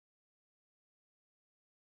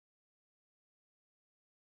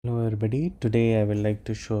Hello everybody, today I would like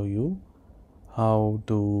to show you how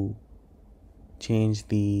to change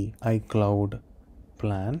the iCloud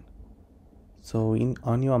plan. So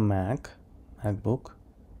on your MacBook,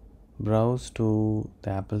 browse to the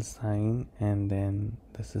Apple sign and then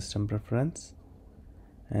the system preference,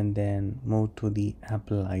 and then move to the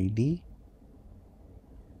Apple ID,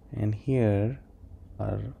 and here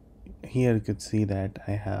you could see that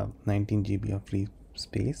I have 19 GB of free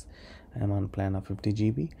space. I'm on plan of 50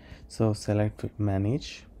 GB, so select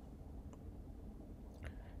manage,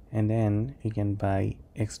 and then you can buy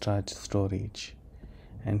extra storage.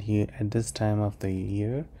 And here at this time of the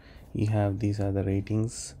year you have these are the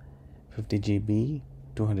ratings: 50 GB,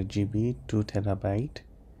 200 GB, 2 terabyte,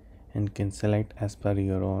 and can select as per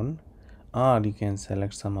your own, or you can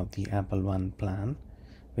select some of the Apple One plan,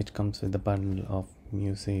 which comes with the bundle of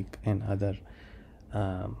music and other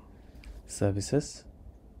services.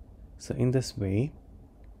 So in this way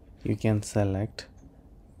you can select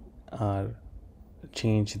or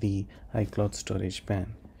change the iCloud storage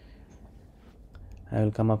plan. I will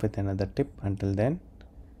come up with another tip. Until then,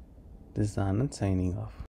 this is Anand signing off.